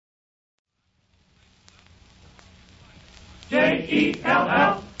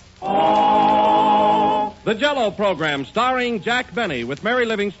J-E-L-L-O. The Jell-O program starring Jack Benny with Mary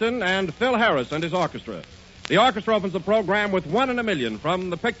Livingston and Phil Harris and his orchestra. The orchestra opens the program with One in a Million from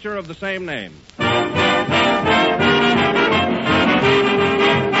the picture of the same name.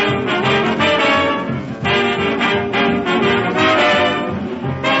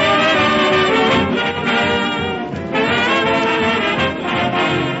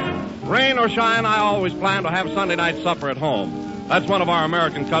 Rain or shine, I always plan to have Sunday night supper at home. That's one of our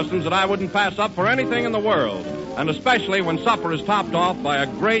American customs that I wouldn't pass up for anything in the world, and especially when supper is topped off by a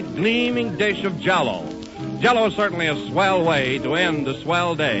great gleaming dish of Jell-O. Jell-O is certainly a swell way to end a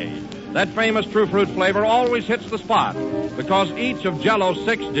swell day. That famous true fruit flavor always hits the spot because each of Jell-O's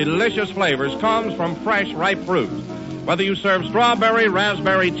 6 delicious flavors comes from fresh, ripe fruit. Whether you serve strawberry,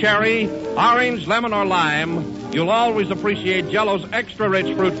 raspberry, cherry, orange, lemon, or lime, you'll always appreciate Jell-O's extra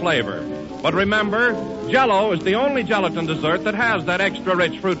rich fruit flavor. But remember, Jell-O is the only gelatin dessert that has that extra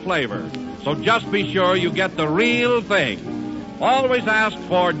rich fruit flavor. So just be sure you get the real thing. Always ask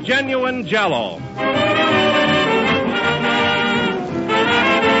for genuine Jell-O.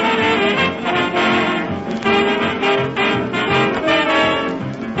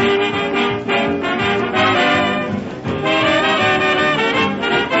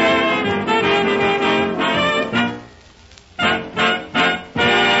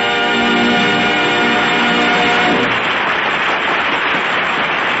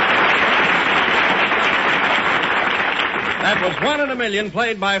 That was One in a Million,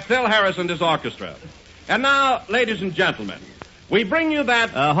 played by Phil Harris and his orchestra. And now, ladies and gentlemen, we bring you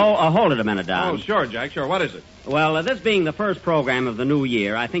that... Hold it a minute, Don. Oh, sure, Jack, sure. What is it? Well, this being the first program of the new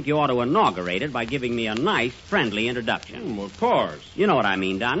year, I think you ought to inaugurate it by giving me a nice, friendly introduction. Of course. You know what I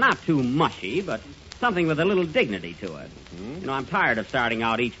mean, Don. Not too mushy, but something with a little dignity to it. You know, I'm tired of starting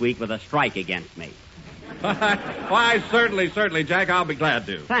out each week with a strike against me. Why, certainly, Jack, I'll be glad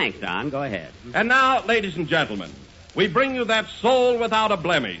to. Thanks, Don. Go ahead. And now, ladies and gentlemen, we bring you that soul without a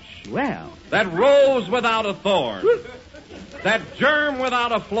blemish. Well. That rose without a thorn. That germ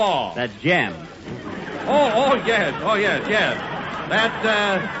without a flaw. That gem. Yes.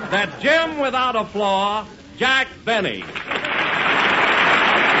 That gem without a flaw, Jack Benny.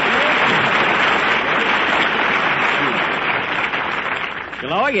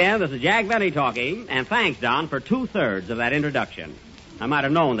 Hello again. This is Jack Benny talking, and thanks, Don, for 2/3 of that introduction. I might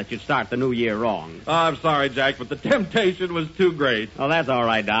have known that you'd start the new year wrong. Oh, I'm sorry, Jack, but the temptation was too great. Oh, that's all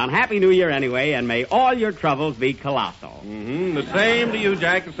right, Don. Happy New Year anyway, and may all your troubles be colossal. Mm-hmm. The same to you,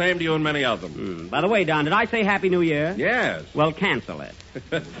 Jack. The same to you and many of them. By the way, Don, did I say Happy New Year? Yes. Well, cancel it.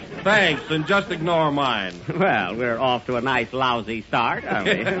 Thanks, and just ignore mine. Well, we're off to a nice, lousy start, aren't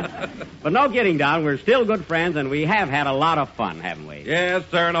we? But no kidding, Don. We're still good friends, and we have had a lot of fun, haven't we? Yes,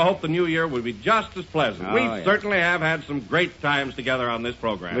 sir, and I hope the new year will be just as pleasant. Oh, We yeah. certainly have had some great times together on this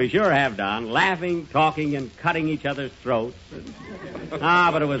program. We sure have, Don. Laughing, talking, and cutting each other's throats.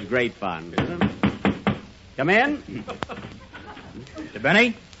 But it was great fun. Come in. Mr.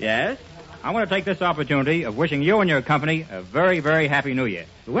 Benny, Yes? I want to take this opportunity of wishing you and your company a very, very happy New Year.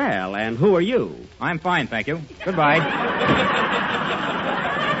 Well, and who are you? I'm fine, thank you. Goodbye.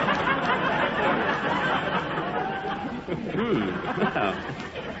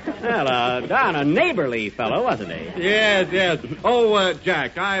 Well, Don, a neighborly fellow, wasn't he? Yes. Oh,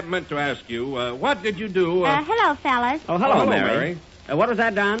 Jack, I meant to ask you, what did you do... Hello, fellas. Oh, hello, hello, Mary. Mary. What was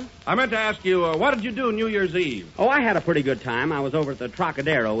that, Don? I meant to ask you, what did you do New Year's Eve? Oh, I had a pretty good time. I was over at the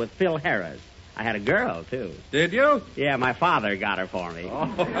Trocadero with Phil Harris. I had a girl, too. Did you? Yeah, my father got her for me. Oh.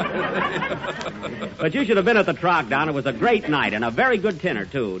 But you should have been at the Troc, Don. It was a great night and a very good dinner,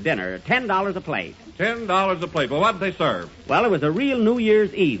 too. Dinner, $10 a plate. $10 a plate. Well, what did they serve? Well, it was a real New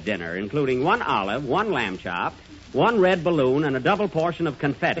Year's Eve dinner, including 1 olive, 1 lamb chop, 1 red balloon, and a double portion of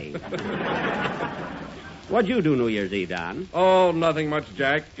confetti. What'd you do New Year's Eve, Don? Oh, nothing much,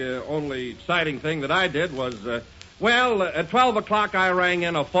 Jack. Only exciting thing that I did was, at 12 o'clock I rang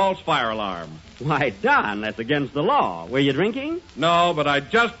in a false fire alarm. Why, Don, that's against the law. Were you drinking? No, but I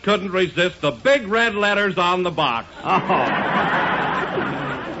just couldn't resist the big red letters on the box. Oh.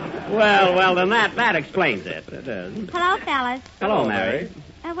 Well, then that explains it. It does. Hello, fellas. Hello, Mary.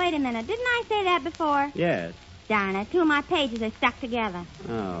 Wait a minute. Didn't I say that before? Yes. Darn it. 2 of my pages are stuck together.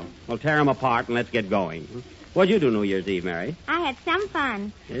 Oh. Well, tear them apart and let's get going. What'd you do New Year's Eve, Mary? I had some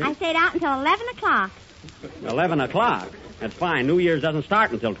fun. Yeah? I stayed out until 11 o'clock. 11 o'clock. That's fine. New Year's doesn't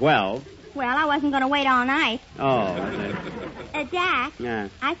start until 12. Well, I wasn't going to wait all night. Oh. Jack, Yeah.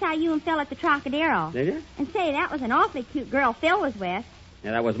 I saw you and Phil at the Trocadero. Did you? And say, that was an awfully cute girl Phil was with.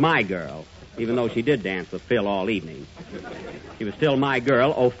 Yeah, that was my girl, even though she did dance with Phil all evening. She was still my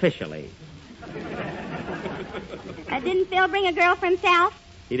girl officially. Didn't Phil bring a girl for himself?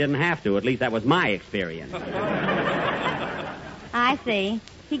 He didn't have to. At least that was my experience. I see.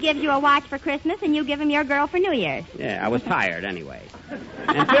 He gives you a watch for Christmas, and you give him your girl for New Year's. Yeah, I was tired anyway.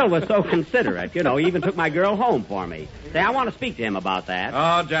 And Phil was so considerate. You know, he even took my girl home for me. Say, I want to speak to him about that.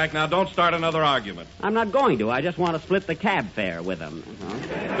 Oh, Jack, now don't start another argument. I'm not going to. I just want to split the cab fare with him.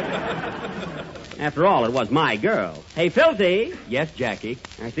 After all, it was my girl. Hey, Philty. Yes, Jackie.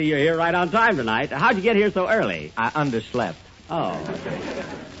 I see you're here right on time tonight. How'd you get here so early? I underslept. Oh.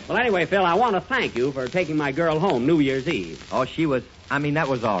 Well, anyway, Phil, I want to thank you for taking my girl home New Year's Eve. Oh, that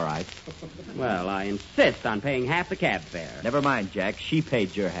was all right. Well, I insist on paying half the cab fare. Never mind, Jack. She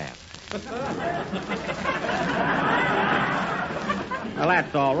paid your half. Well,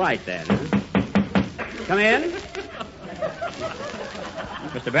 that's all right then. Come in.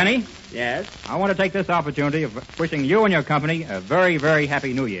 Mr. Benny, Yes? I want to take this opportunity of wishing you and your company a very, very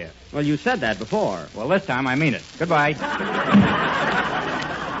happy New Year. Well, you said that before. Well, this time I mean it. Goodbye.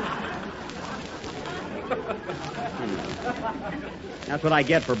 That's what I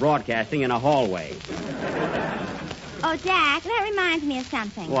get for broadcasting in a hallway. Oh, Jack, that reminds me of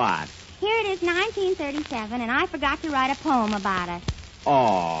something. What? Here it is 1937, and I forgot to write a poem about it.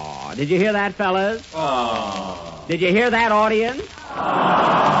 Oh, did you hear that, fellas? Oh. Did you hear that, audience?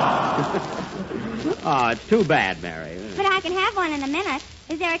 Oh, it's too bad, Mary. But I can have one in a minute.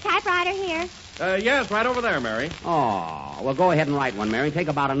 Is there a typewriter here? Yes, right over there, Mary. Oh, well, go ahead and write one, Mary. Take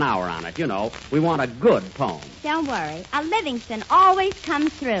about an hour on it. You know, we want a good poem. Don't worry. A Livingston always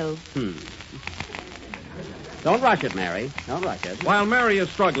comes through. Don't rush it, Mary. Don't rush it. While Mary is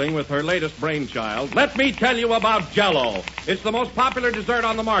struggling with her latest brainchild, let me tell you about Jell-O. It's the most popular dessert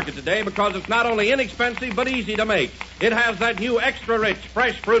on the market today because it's not only inexpensive but easy to make. It has that new extra-rich,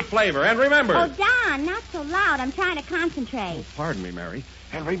 fresh fruit flavor. And remember... Oh, Don, not so loud. I'm trying to concentrate. Pardon me, Mary.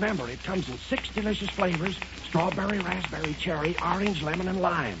 And remember, it comes in 6 delicious flavors: strawberry, raspberry, cherry, orange, lemon, and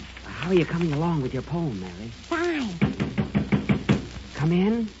lime. How are you coming along with your poem, Mary? Fine. Come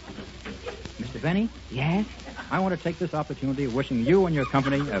in. Mr. Benny, Yes? I want to take this opportunity of wishing you and your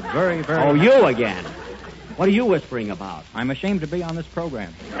company a very, very... Oh, you again. What are you whispering about? I'm ashamed to be on this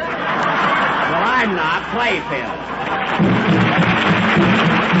program. Well, I'm not. Play, Phil.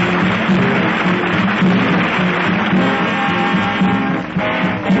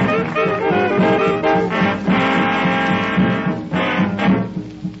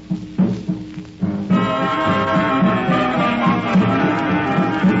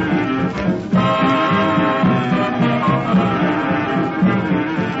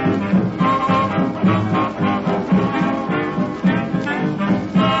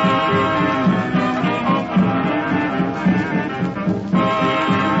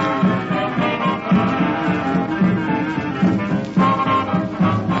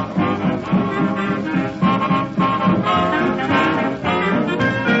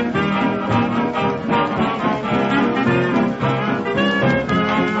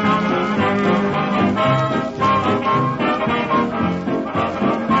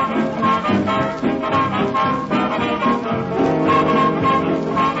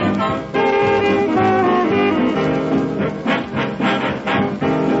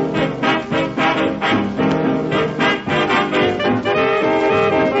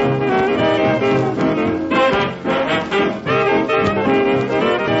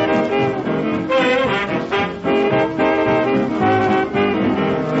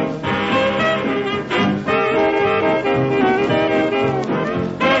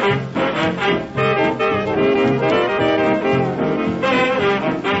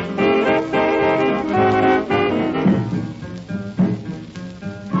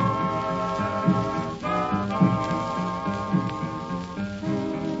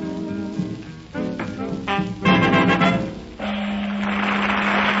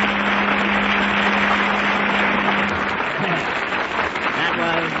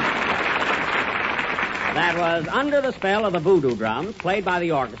 That was Under the Spell of the Voodoo Drums, played by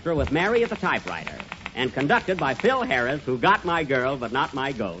the orchestra with Mary at the typewriter, and conducted by Phil Harris, who got my girl but not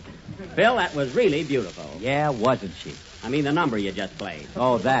my goat. Phil, that was really beautiful. Yeah, wasn't she? I mean the number you just played.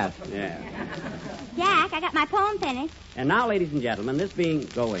 Oh, that. Yeah. Jack, I got my poem finished. And now, ladies and gentlemen, this being...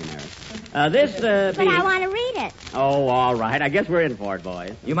 Go away, Mary. But I want to read it. Oh, all right. I guess we're in for it,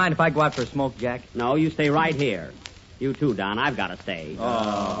 boys. You mind if I go out for a smoke, Jack? No, you stay right here. You too, Don. I've got to stay.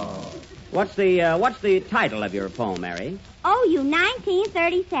 Oh. What's the title of your poem, Mary? Oh, you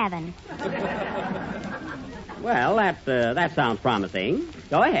 1937. Well, that sounds promising.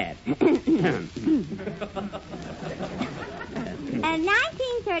 Go ahead.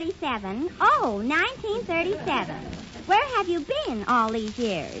 1937. Oh, 1937. Where have you been all these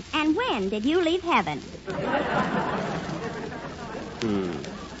years? And when did you leave heaven?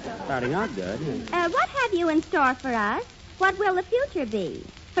 Starting out good. What have you in store for us? What will the future be?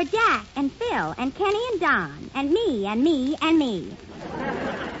 For Jack and Phil and Kenny and Don and me and me and me.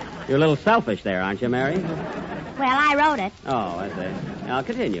 You're a little selfish there, aren't you, Mary? Well, I wrote it. Oh, I see. Now,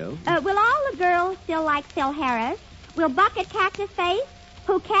 continue. Will all the girls still like Phil Harris? Will Bucket Cactus Face?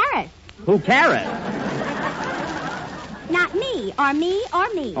 Who cares? Who cares? Not me, or me, or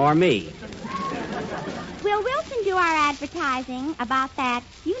me. Or me. Will Wilson do our advertising about that,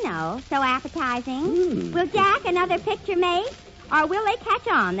 so appetizing? Will Jack another picture make? Or will they catch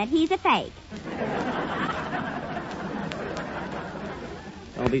on that he's a fake?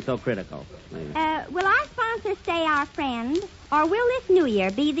 Don't be so critical. Will our sponsor stay our friend? Or will this New Year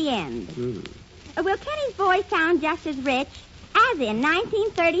be the end? Will Kenny's voice sound just as rich as in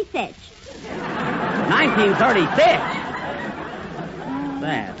 1936? 1936?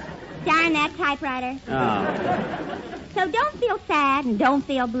 That. Darn that typewriter. Oh. So don't feel sad and don't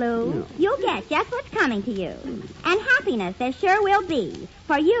feel blue. No. You'll get just what's coming to you. And happiness there sure will be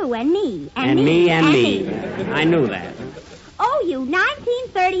for you and me and me and me. I knew that. Oh, you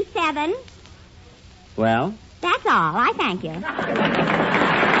 1937. Well? That's all. I thank you.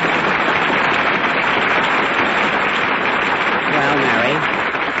 Well, Mary,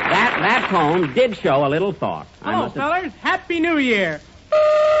 that poem did show a little thought. Hello, fellers. Happy New Year.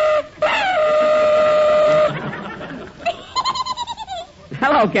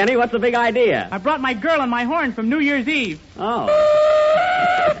 Hello, Kenny. What's the big idea? I brought my girl on my horn from New Year's Eve. Oh.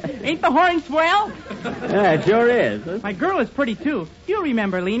 Ain't the horn swell? Yeah, it sure is. My girl is pretty, too. You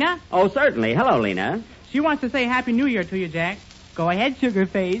remember Lena? Oh, certainly. Hello, Lena. She wants to say Happy New Year to you, Jack. Go ahead, sugar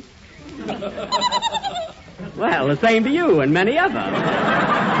face. Well, the same to you and many others.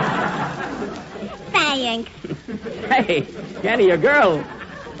 Thanks. Hey, Kenny, your girl...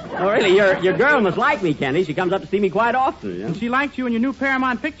 Oh, really, your girl must like me, Kenny. She comes up to see me quite often. And she likes you in your new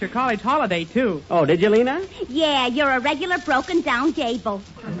Paramount picture, College Holiday, too. Oh, did you, Lena? Yeah, you're a regular broken-down Jable.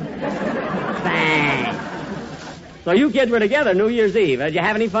 Thanks. So you kids were together New Year's Eve. Did you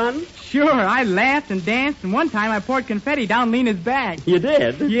have any fun? Sure, I laughed and danced, and one time I poured confetti down Lena's back. You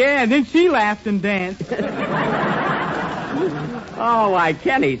did? Yeah, and then she laughed and danced. Oh, why,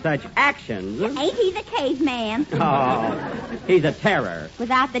 Kenny, such actions. Ain't he the caveman? Oh, he's a terror.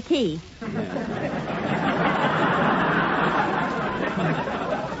 Without the teeth.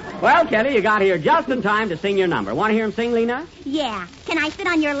 Well, Kenny, you got here just in time to sing your number. Want to hear him sing, Lena? Yeah. Can I sit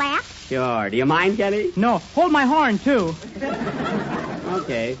on your lap? Sure. Do you mind, Kenny? No, hold my horn, too.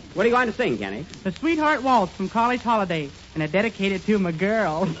 Okay. What are you going to sing, Kenny? The Sweetheart Waltz from College Holiday, and I dedicate it to my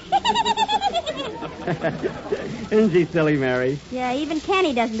girl. Isn't she silly, Mary? Yeah, even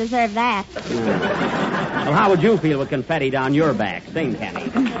Kenny doesn't deserve that. Well, how would you feel with confetti down your back? Sing,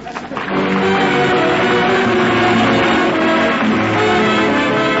 Kenny.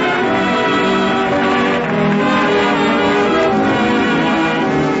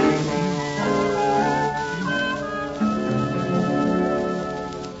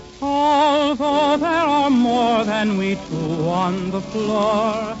 Although there are more than we two on the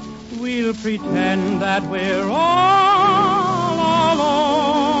floor, we'll pretend that we're all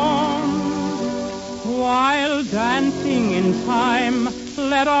alone. While dancing in time,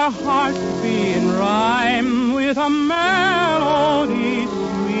 let our hearts be in rhyme with a melody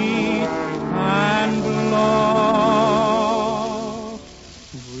sweet and low.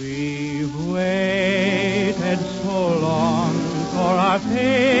 We've waited so long for our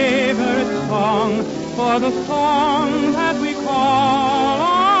favorite song, for the song that we call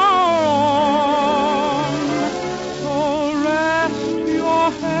our own. So rest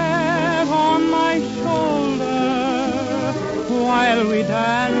your head on my shoulder while we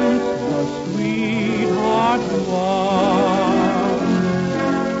dance the sweetheart waltz.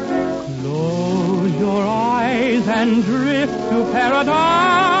 Close your eyes and drift to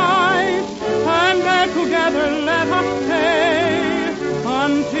paradise, and there together let us stay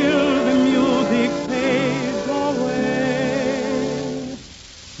until the music fades away.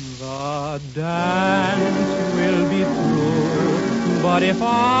 The dance will be through, but if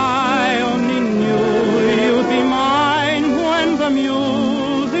I only knew you'd be mine when the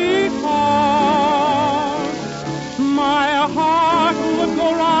music falls, my heart would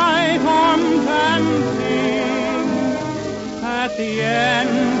go right on dancing at the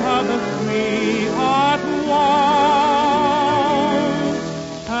end of the sweetheart waltz.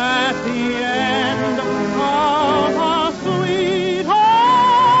 At the end of a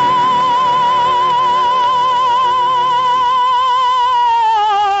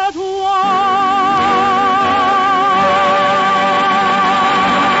sweetheart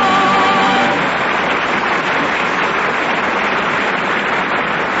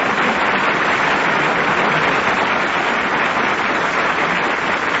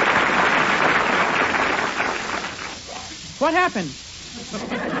happened?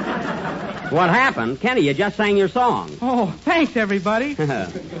 What happened? Kenny, you just sang your song. Oh, thanks, everybody.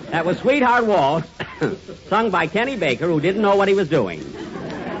 That was Sweetheart Waltz, sung by Kenny Baker, who didn't know what he was doing.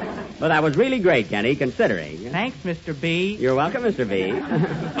 But that was really great, Kenny, considering. Thanks, Mr. B. You're welcome, Mr. B.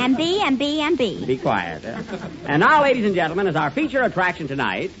 And B, and B, and B. Be quiet. And now, ladies and gentlemen, as our feature attraction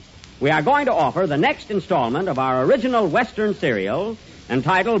tonight, we are going to offer the next installment of our original Western serial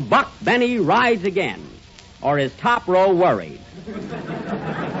entitled Buck Benny Rides Again, or Is Top Row Worried?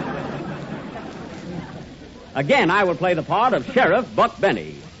 Again, I will play the part of Sheriff Buck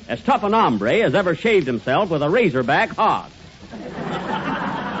Benny, as tough an hombre as ever shaved himself with a razorback hog.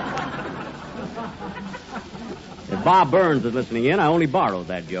 If Bob Burns is listening in, I only borrowed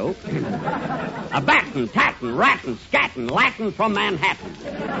that joke. A battin', tattin', rattin', scattin', Latin from Manhattan.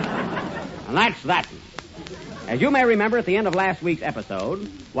 And that's that. As you may remember at the end of last week's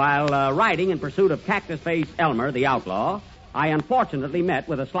episode, while riding in pursuit of Cactus Face Elmer, the outlaw, I unfortunately met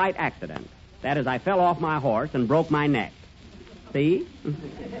with a slight accident. That is, I fell off my horse and broke my neck. See?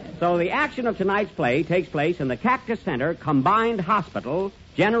 So the action of tonight's play takes place in the Cactus Center Combined Hospital,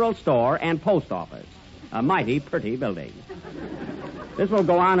 General Store, and Post Office. A mighty pretty building. This will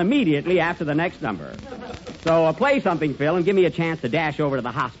go on immediately after the next number. So play something, Phil, and give me a chance to dash over to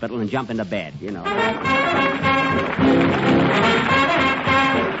the hospital and jump into bed, you know.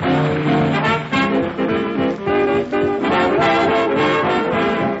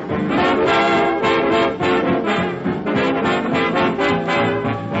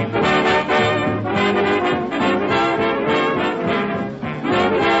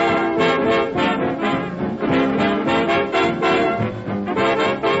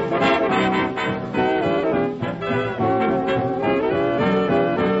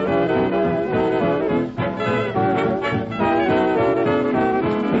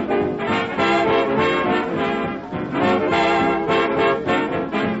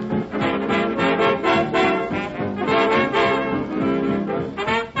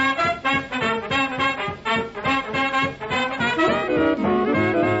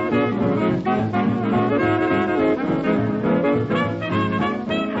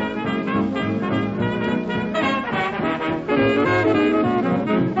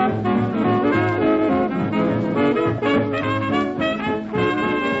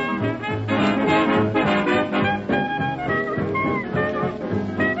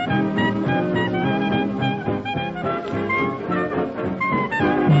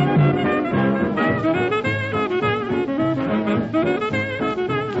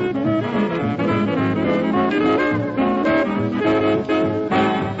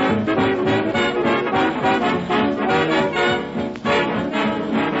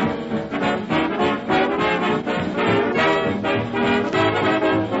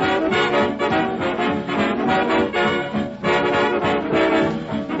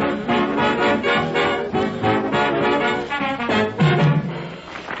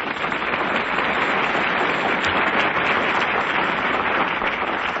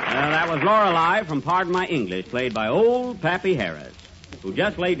 Lorelei from Pardon My English, played by old Pappy Harris, who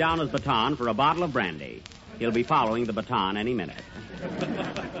just laid down his baton for a bottle of brandy. He'll be following the baton any minute.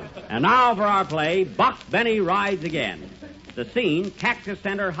 And now for our play, Buck Benny Rides Again. The scene, Cactus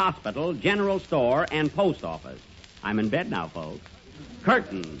Center Hospital, General Store, and Post Office. I'm in bed now, folks.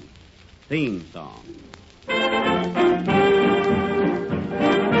 Curtain. Theme song.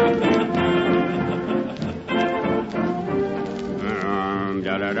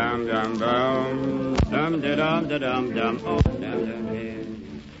 Dum-da-dum-dum-dum. Dum-da-dum-da-dum-dum. Oh,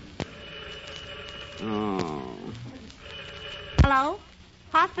 dum-dum-dum. Oh. Hello?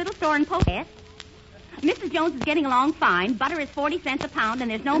 Hospital, store, and post. Yes? Mrs. Jones is getting along fine. Butter is 40 cents a pound,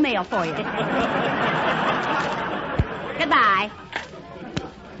 and there's no mail for you. Goodbye.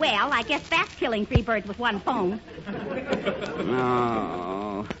 Well, I guess that's killing 3 birds with one phone.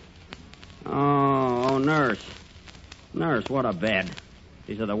 Oh, nurse. Nurse, what a bed.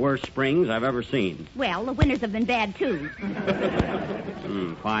 These are the worst springs I've ever seen. Well, the winters have been bad, too.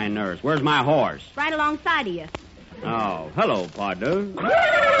 Fine nurse. Where's my horse? Right alongside of you. Oh, hello, partner.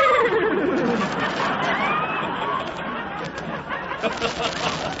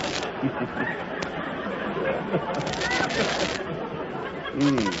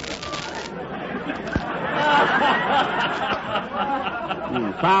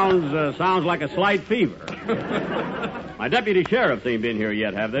 Sounds like a slight fever. My deputy sheriffs ain't been here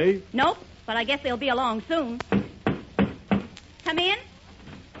yet, have they? Nope, but I guess they'll be along soon. Come in.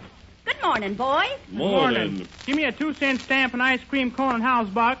 Good morning, boys. Morning. Give me a 2-cent stamp and ice cream cone and house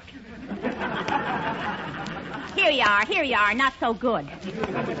box. Here you are. Not so good.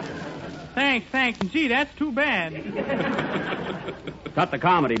 Thanks. Gee, that's too bad. Cut the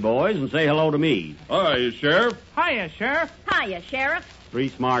comedy, boys, and say hello to me. Hi, Sheriff. Hiya, Sheriff. Hiya, Sheriff. 3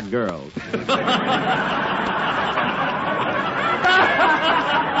 smart girls.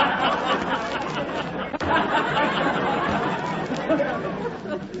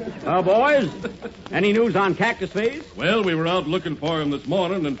 Well, boys, any news on Cactus Face? Well, we were out looking for him this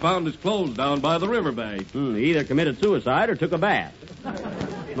morning and found his clothes down by the riverbank. He either committed suicide or took a bath.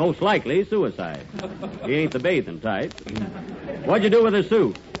 Most likely suicide. He ain't the bathing type. What'd you do with his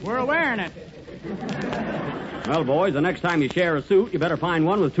suit? We're wearing it. Well, boys, the next time you share a suit, you better find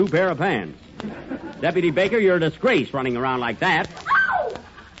one with 2 pair of pants. Deputy Baker, you're a disgrace running around like that. Oh!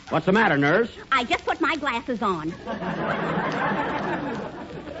 What's the matter, nurse? I just put my glasses on.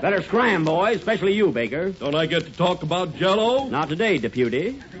 Better scram, boys, especially you, Baker. Don't I get to talk about Jell-O? Not today,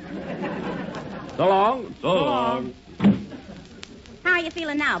 Deputy. So long. So long. How are you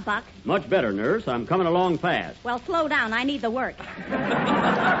feeling now, Buck? Much better, nurse. I'm coming along fast. Well, slow down. I need the work.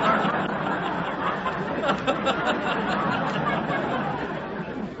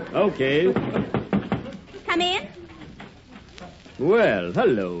 Okay. Come in. Well,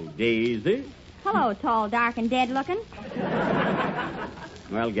 hello, Daisy. Hello, tall, dark, and dead looking.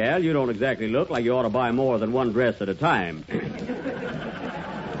 Well, gal, you don't exactly look like you ought to buy more than one dress at a time.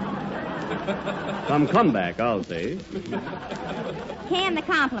 Some comeback, I'll say. Can the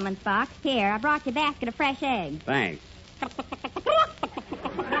compliments, Buck. Here, I brought you a basket of fresh eggs. Thanks.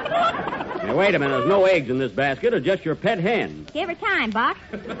 Now, wait a minute. There's no eggs in this basket. It's just your pet hen. Give her time, Buck.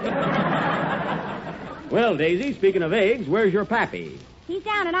 Well, Daisy, speaking of eggs, where's your pappy? He's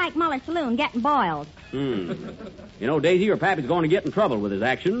down at Ike Muller's saloon getting boiled. You know, Daisy, your pappy's going to get in trouble with his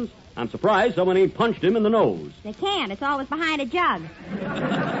actions. I'm surprised someone ain't punched him in the nose. They can't. It's always behind a jug.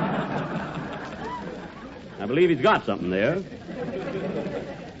 I believe he's got something there.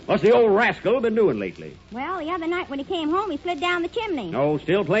 What's the old rascal been doing lately? Well, the other night when he came home, he slid down the chimney. Oh,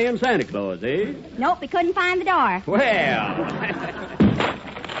 still playing Santa Claus, eh? Nope, he couldn't find the door. Well.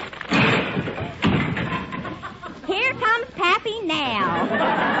 Here comes Pappy now.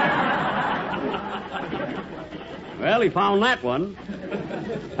 Well, he found that one.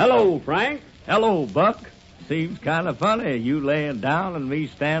 Hello, Frank. Hello, Buck. Seems kind of funny, you laying down and me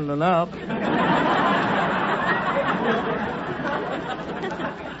standing up.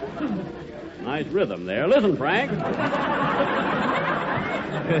 Nice rhythm there. Listen, Frank.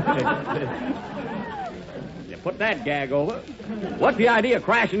 You put that gag over. What's the idea of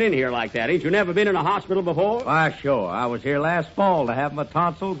crashing in here like that? Ain't you never been in a hospital before? Why, sure. I was here last fall to have my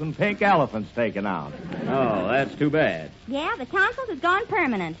tonsils and pink elephants taken out. Oh, that's too bad. Yeah, the tonsils has gone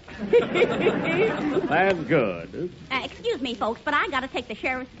permanent. That's good. Excuse me, folks, but I got to take the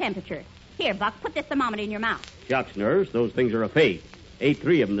sheriff's temperature. Here, Buck, put this thermometer in your mouth. Shucks, nurse, those things are a fake. Ate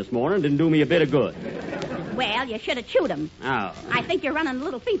 3 of them this morning. Didn't do me a bit of good. Well, you should have chewed them. Oh. I think you're running a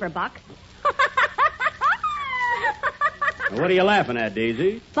little fever, Buck. What are you laughing at,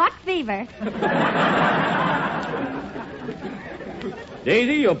 Daisy? Buck fever.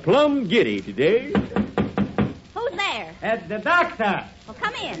 Daisy, you're plumb giddy today. Who's there? It's the doctor. Well,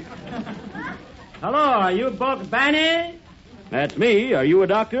 come in. Hello, are you Buck Banny? That's me. Are you a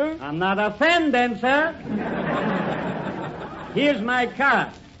doctor? I'm not a friend then, sir. Here's my card.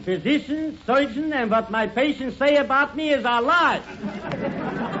 Physician, surgeon, and what my patients say about me is a lie.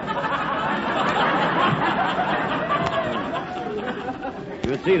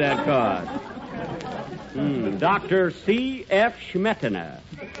 Let's see that card. Dr. C.F. Schmettener,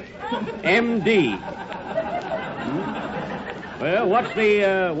 M.D. Well, what's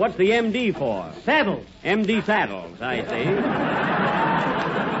the M.D. for? Saddles. M.D. Saddles, I see.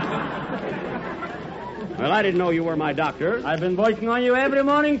 Well, I didn't know you were my doctor. I've been working on you every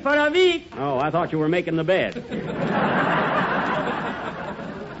morning for a week. Oh, I thought you were making the bed.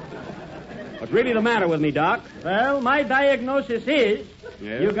 What's really the matter with me, Doc? Well, my diagnosis is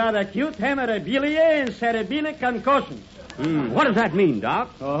Yes? you got acute hemorrhagilia and cerebellar concussions. What does that mean,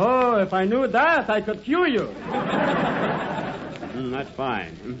 Doc? Oh, if I knew that, I could cure you. That's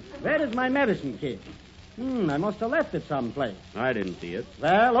fine. Where is my medicine kit? I must have left it someplace. I didn't see it.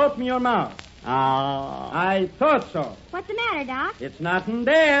 Well, open your mouth. I thought so. What's the matter, Doc? It's nothing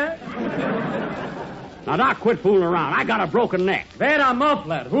there. Now, Doc, quit fooling around. I got a broken neck. Wear a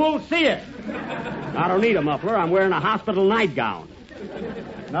muffler. Who'll see it? I don't need a muffler. I'm wearing a hospital nightgown.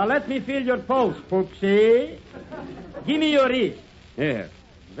 Now let me feel your pulse, Poopsie. Give me your wrist. Here.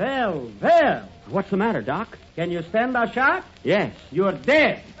 Well. What's the matter, Doc? Can you stand a shock? Yes. You're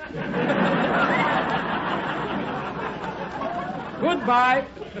dead. Goodbye.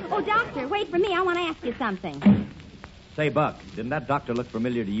 Oh, doctor, wait for me. I want to ask you something. Say, Buck, didn't that doctor look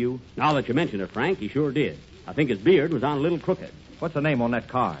familiar to you? Now that you mention it, Frank, he sure did. I think his beard was on a little crooked. What's the name on that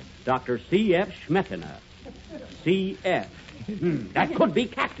card? Dr. C.F. Schmettener. C.F. That could be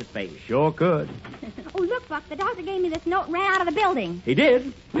Cactus Face. Sure could. Oh, look, Buck, the doctor gave me this note and ran out of the building. He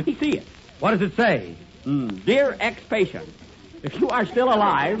did? Let me see it. What does it say? Dear ex-patient, if you are still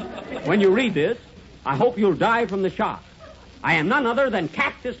alive when you read this, I hope you'll die from the shock. I am none other than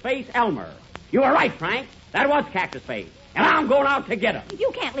Cactus Face Elmer. You were right, Frank. That was Cactus Face. And I'm going out to get him.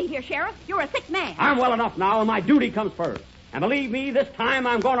 You can't leave here, Sheriff. You're a sick man. I'm well enough now, and my duty comes first. And believe me, this time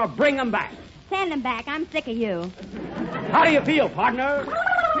I'm going to bring him back. Send him back. I'm sick of you. How do you feel, partner?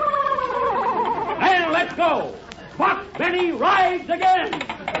 Then let's go. Buck Benny rides again.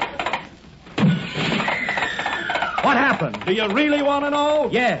 What happened? Do you really want to know?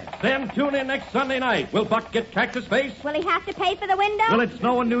 Yes. Then tune in next Sunday night. Will Buck get Cactus Face? Will he have to pay for the window? Will it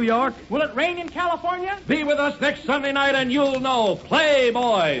snow in New York? Will it rain in California? Be with us next Sunday night and you'll know. Play,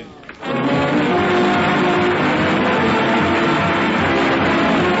 boys.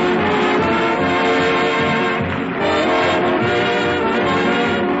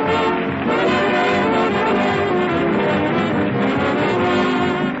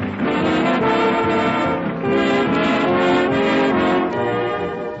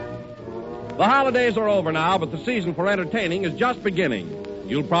 The holidays are over now, but the season for entertaining is just beginning.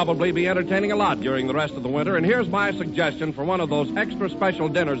 You'll probably be entertaining a lot during the rest of the winter, and here's my suggestion for one of those extra special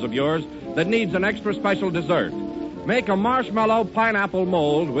dinners of yours that needs an extra special dessert. Make a marshmallow pineapple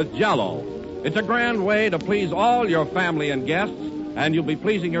mold with Jell-O. It's a grand way to please all your family and guests, and you'll be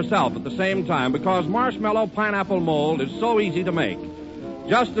pleasing yourself at the same time because marshmallow pineapple mold is so easy to make.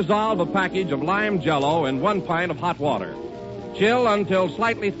 Just dissolve a package of lime Jell-O in 1 pint of hot water. Chill until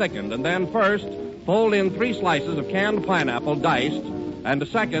slightly thickened, and then first fold in 3 slices of canned pineapple diced, and a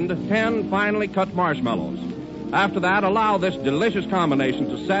second 10 finely cut marshmallows. After that, allow this delicious combination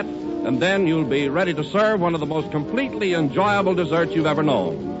to set, and then you'll be ready to serve one of the most completely enjoyable desserts you've ever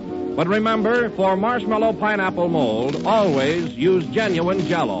known. But remember, for marshmallow pineapple mold, always use genuine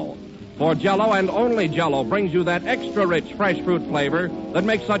Jell-O. For Jell-O and only Jell-O brings you that extra rich fresh fruit flavor that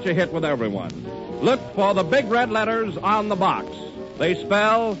makes such a hit with everyone. Look for the big red letters on the box. They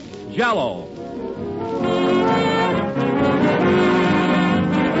spell Jell-O.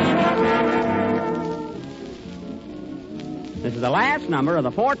 This is the last number of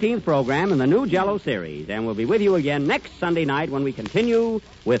the 14th program in the new Jell-O series, and we'll be with you again next Sunday night when we continue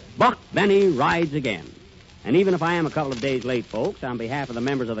with Buck Benny Rides Again. And even if I am a couple of days late, folks, on behalf of the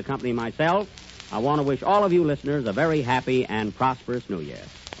members of the company and myself, I want to wish all of you listeners a very happy and prosperous New Year.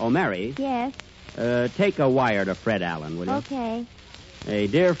 Oh, Mary. Yes. Take a wire to Fred Allen, will you? Okay. Hey,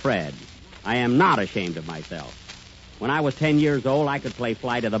 dear Fred, I am not ashamed of myself. When I was 10 years old, I could play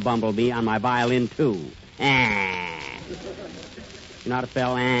Flight of the Bumblebee on my violin, too. You know how to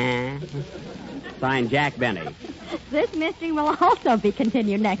spell Signed, Jack Benny. This mystery will also be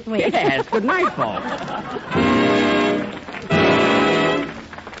continued next week. Yes, good night, folks.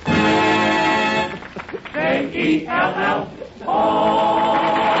 Jell-O.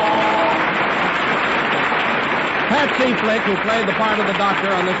 Patsy Flick, who played the part of the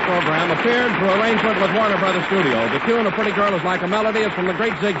doctor on this program, appeared through arrangement with Warner Brothers Studio. The tune, A Pretty Girl Is Like a Melody, is from the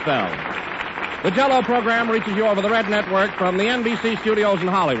great Ziegfeld. The Jell-O program reaches you over the Red Network from the NBC studios in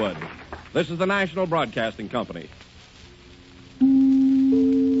Hollywood. This is the National Broadcasting Company.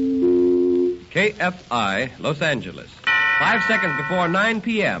 KFI, Los Angeles. 5 seconds before 9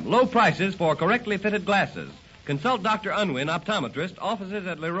 p.m. Low prices for correctly fitted glasses. Consult Dr. Unwin, optometrist, offices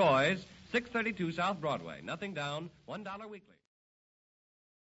at Leroy's, 632 South Broadway. Nothing down, $1 weekly.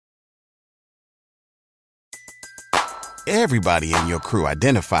 Everybody in your crew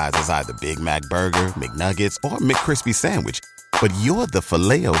identifies as either Big Mac Burger, McNuggets, or McCrispy Sandwich. But you're the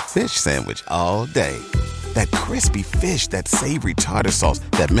Filet-O-Fish Sandwich all day. That crispy fish, that savory tartar sauce,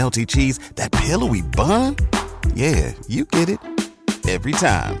 that melty cheese, that pillowy bun. Yeah, you get it. Every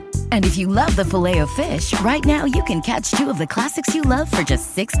time. And if you love the Filet-O-Fish, right now you can catch 2 of the classics you love for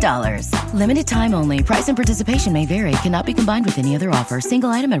just $6. Limited time only. Price and participation may vary. Cannot be combined with any other offer. Single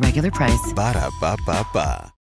item at regular price. Ba-da-ba-ba-ba.